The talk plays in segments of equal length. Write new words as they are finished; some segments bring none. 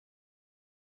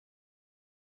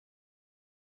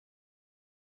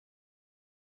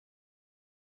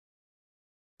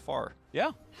far.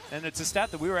 Yeah, and it's a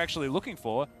stat that we were actually looking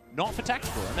for, not for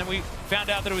tactical. And then we found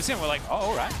out that it was him. We're like, oh,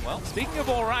 all right. Well, speaking of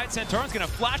all right, Santorin's going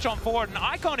to flash on forward, and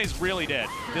Icon is really dead.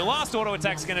 The last auto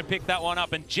attack's going to pick that one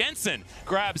up, and Jensen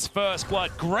grabs first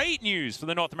blood. Great news for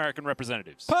the North American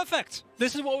representatives. Perfect.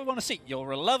 This is what we want to see.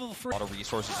 You're a level 3. A lot of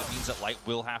resources. It means that Light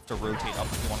will have to rotate up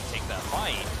if you want to take that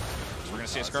fight. We're going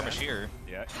to see a skirmish here.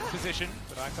 Yeah, in position,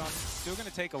 but Icon still going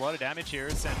to take a lot of damage here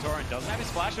as Santorin doesn't have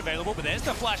his flash available, but there's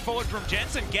the flash forward from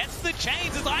Jensen. Gets the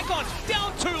chains as Icon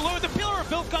down too low. The Pillar of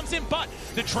Filth comes in, but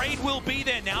the trade will be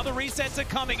there. Now the resets are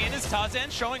coming in as Tarzan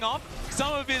showing off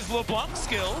some of his LeBlanc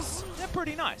skills. They're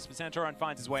pretty nice, but Santorin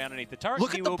finds his way underneath the turret.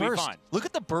 Look he at the will burst. Be fine. Look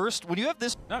at the burst. When you have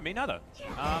this... No, me neither.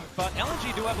 But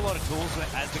LNG do have a lot of tools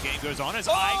as the game goes on. As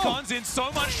Icon's in so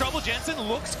much trouble, Jensen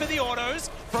looks for the autos.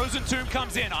 Frozen Tomb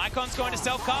comes in. Icon's going to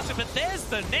self-cast it, but there's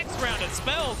the next round of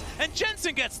spells, and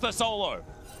Jensen gets the solo.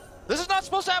 This is not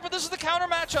supposed to happen. This is the counter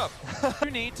matchup. You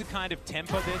need to kind of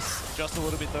temper this just a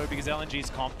little bit, though, because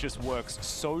LNG's comp just works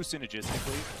so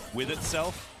synergistically with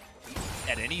itself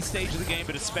at any stage of the game,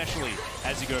 but especially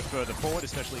as you go further forward,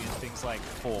 especially in things like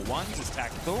 4-1s as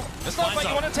tactical. It's not what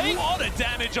you want to take. A lot of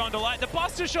damage on Delight. The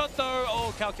Buster Shot,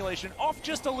 though, calculation off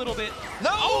just a little bit. No!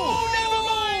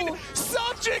 Oh, never mind!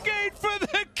 Subjugate for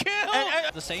the kill!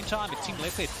 At the same time, if Team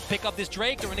Liquid pick up this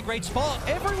Drake, they're in a great spot.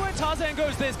 Everywhere Tarzan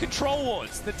goes, there's control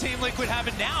wards. The Team Liquid have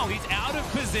it now. He's out of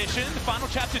position. The final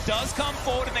chapter does come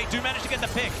forward, and they do manage to get the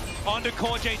pick onto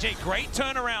CoreJJ. Great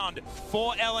turnaround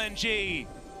for LNG.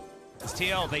 As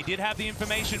TL, they did have the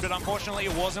information, but unfortunately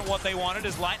it wasn't what they wanted,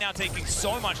 as Light now taking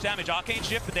so much damage. Arcane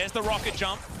Shift, but there's the rocket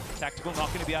jump. Tactical not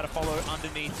going to be able to follow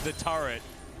underneath the turret.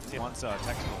 Once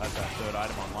Tactical has that third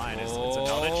item online, it's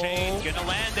another chain gonna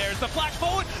land there. As the flash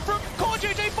forward from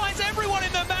CoreJJ finds everyone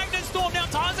in the Magnet Storm. Now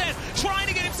Tarzan trying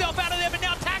to get himself out of there, but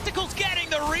now Tactical's getting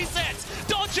the resets,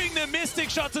 dodging the Mystic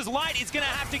Shots as Light is gonna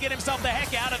have to get himself the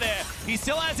heck out of there. He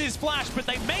still has his flash, but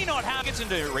they may not have. Gets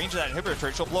into range of that inhibitor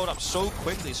turret, she'll blow it up so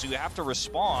quickly, so you have to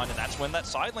respond, and that's when that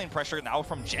side lane pressure now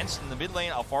from Jensen in the mid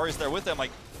lane. Alphari's there with them,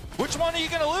 like, which one are you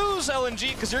going to lose,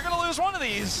 LNG? Because you're going to lose one of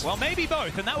these. Well, maybe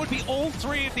both, and that would be all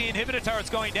 3 of the inhibitor turrets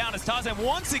going down as Tarzan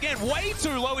once again way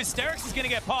too low. Hysterics is going to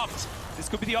get popped. This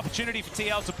could be the opportunity for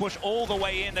TL to push all the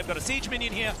way in. They've got a siege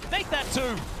minion here. Make that 2.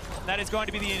 That is going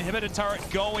to be the inhibitor turret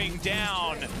going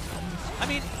down. I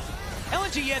mean,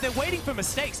 LNG, yeah, they're waiting for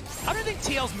mistakes. I don't think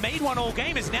TL's made one all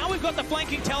game, as now we've got the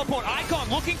flanking teleport. Icon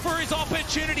looking for his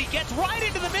opportunity, gets right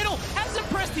into the middle, hasn't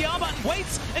pressed the R button,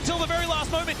 waits until the very last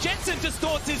moment. Jensen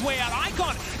distorts his way out.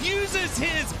 Icon uses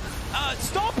his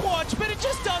stopwatch, but it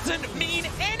just doesn't mean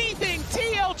anything.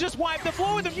 TL just wiped the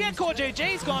floor with him. Yeah,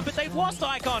 CoreJJ's gone, but they've lost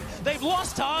Icon. They've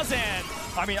lost Tarzan.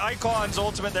 I mean, Icon's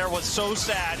ultimate there was so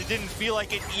sad. It didn't feel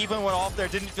like it even went off there.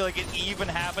 Didn't feel like it even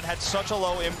happened. Had such a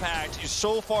low impact. He's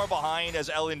so far behind as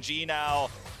LNG now.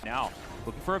 Now,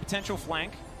 looking for a potential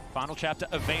flank. Final chapter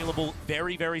available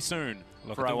very, very soon.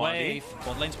 Look for at the Iwandy. wave.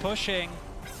 Bot lane's pushing.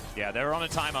 Yeah, they're on a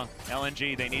timer.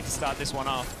 LNG, they need to start this one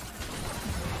off.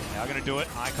 Now going to do it.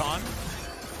 Icon.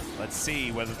 Let's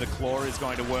see whether the claw is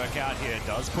going to work out here.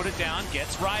 Does put it down,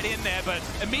 gets right in there, but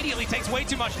immediately takes way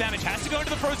too much damage. Has to go into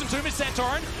the Frozen Tomb as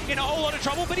Santorin in a whole lot of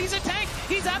trouble, but he's a tank.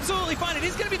 He's absolutely fine. It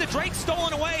is going to be the Drake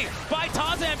stolen away by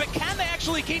Tarzan, but can they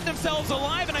actually keep themselves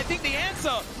alive? And I think the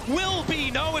answer will be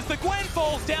no, as the Gwen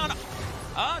falls down.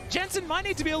 Jensen might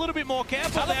need to be a little bit more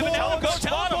careful there, but now go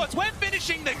teleports. We're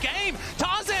finishing the game.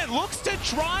 Tarzan looks to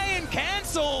try and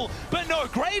cancel, but no,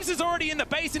 Graves is already in the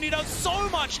base and he does so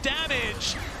much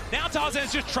damage. Now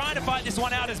Tarzan's just trying to fight this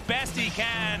one out as best he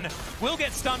can. Will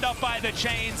get stunned up by the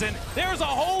chains, and there is a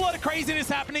whole lot of craziness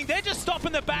happening. They're just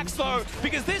stopping the backs though,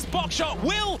 because this box shot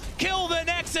will kill the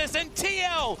Nexus, and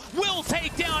TL will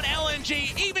take down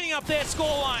LNG, evening up their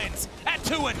score lines at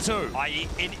 2-2.